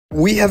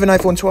We have an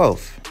iPhone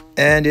 12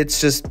 and it's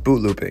just boot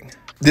looping.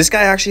 This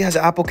guy actually has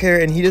Apple Care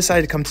and he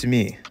decided to come to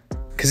me.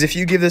 Because if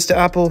you give this to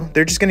Apple,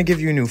 they're just going to give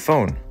you a new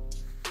phone.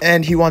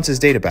 And he wants his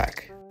data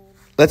back.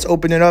 Let's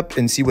open it up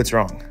and see what's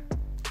wrong.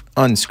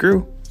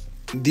 Unscrew.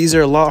 These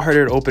are a lot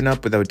harder to open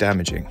up without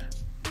damaging.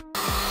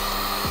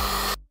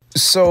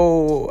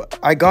 So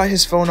I got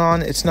his phone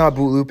on, it's not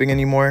boot looping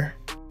anymore.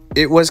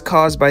 It was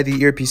caused by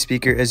the earpiece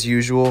speaker as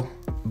usual,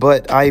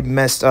 but I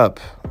messed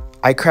up.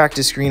 I cracked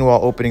the screen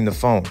while opening the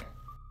phone.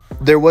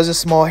 There was a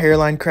small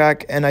hairline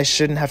crack and I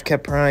shouldn't have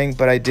kept prying,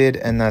 but I did,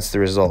 and that's the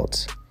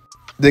result.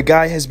 The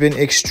guy has been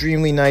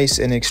extremely nice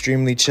and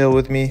extremely chill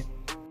with me.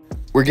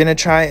 We're gonna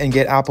try and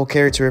get Apple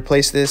Care to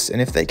replace this,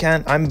 and if they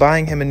can't, I'm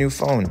buying him a new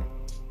phone.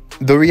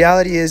 The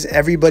reality is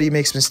everybody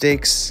makes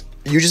mistakes.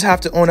 You just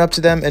have to own up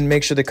to them and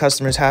make sure the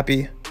customer's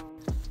happy.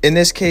 In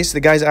this case, the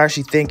guy's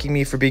actually thanking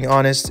me for being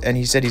honest, and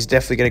he said he's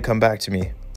definitely gonna come back to me.